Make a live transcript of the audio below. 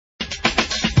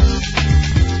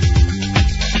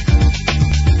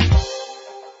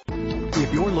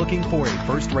Looking for a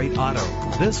first-rate auto?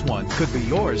 This one could be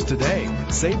yours today.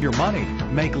 Save your money.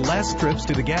 Make less trips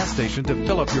to the gas station to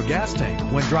fill up your gas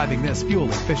tank when driving this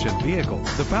fuel-efficient vehicle.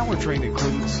 The powertrain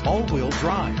includes all-wheel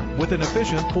drive with an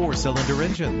efficient 4-cylinder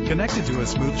engine connected to a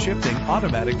smooth shifting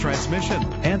automatic transmission.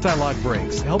 Anti-lock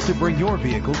brakes help to bring your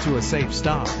vehicle to a safe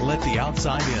stop. Let the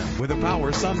outside in with a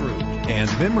power sunroof. And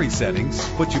memory settings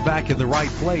put you back in the right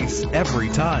place every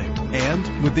time.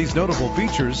 And with these notable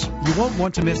features, you won't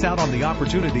want to miss out on the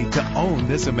opportunity to own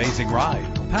this amazing ride.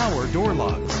 Power door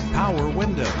locks, power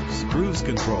windows, cruise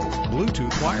control,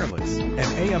 Bluetooth wireless, an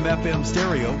AM/FM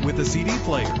stereo with a CD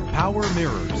player, power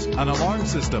mirrors, an alarm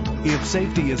system. If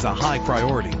safety is a high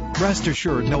priority, rest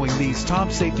assured knowing these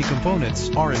top safety components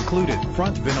are included: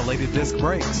 front ventilated disc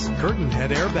brakes, curtain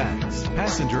head airbags,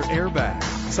 passenger airbag,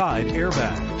 side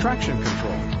airbag, traction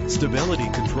control, stability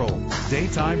control,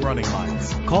 daytime running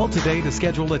lights. Call today to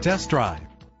schedule a test drive.